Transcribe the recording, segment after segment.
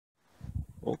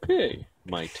Okay,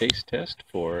 my taste test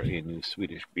for a new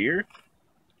Swedish beer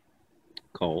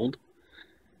called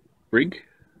Brygg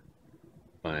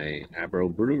by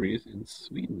ABRO Breweries in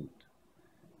Sweden.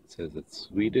 It says it's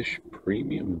Swedish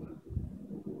premium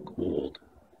cold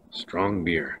strong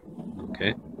beer.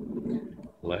 Okay,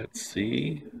 let's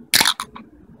see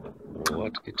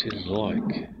what it is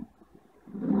like.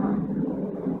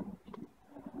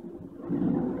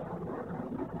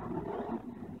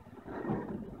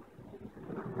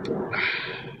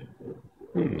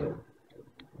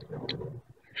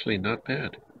 Actually, not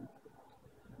bad.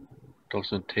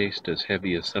 Doesn't taste as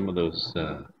heavy as some of those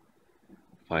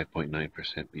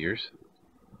 5.9% beers.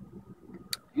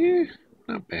 Yeah,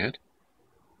 not bad.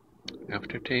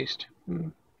 Aftertaste,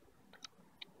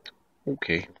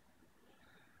 okay.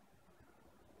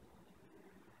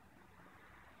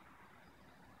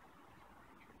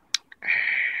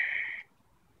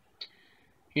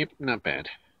 Yep, not bad.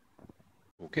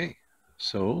 Okay,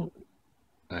 so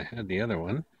I had the other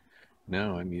one.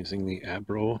 Now I'm using the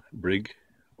ABRO BRYGG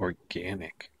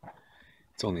Organic.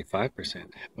 It's only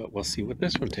 5%, but we'll see what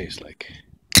this one tastes like.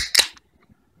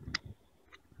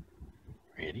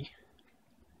 Ready?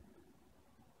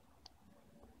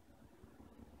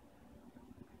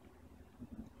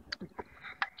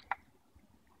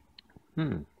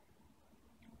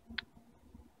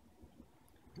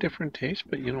 Different taste,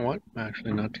 but you know what?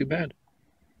 Actually not too bad.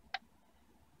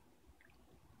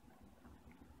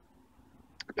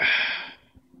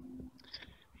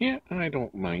 Yeah, I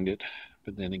don't mind it,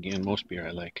 but then again, most beer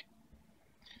I like.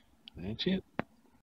 That's it.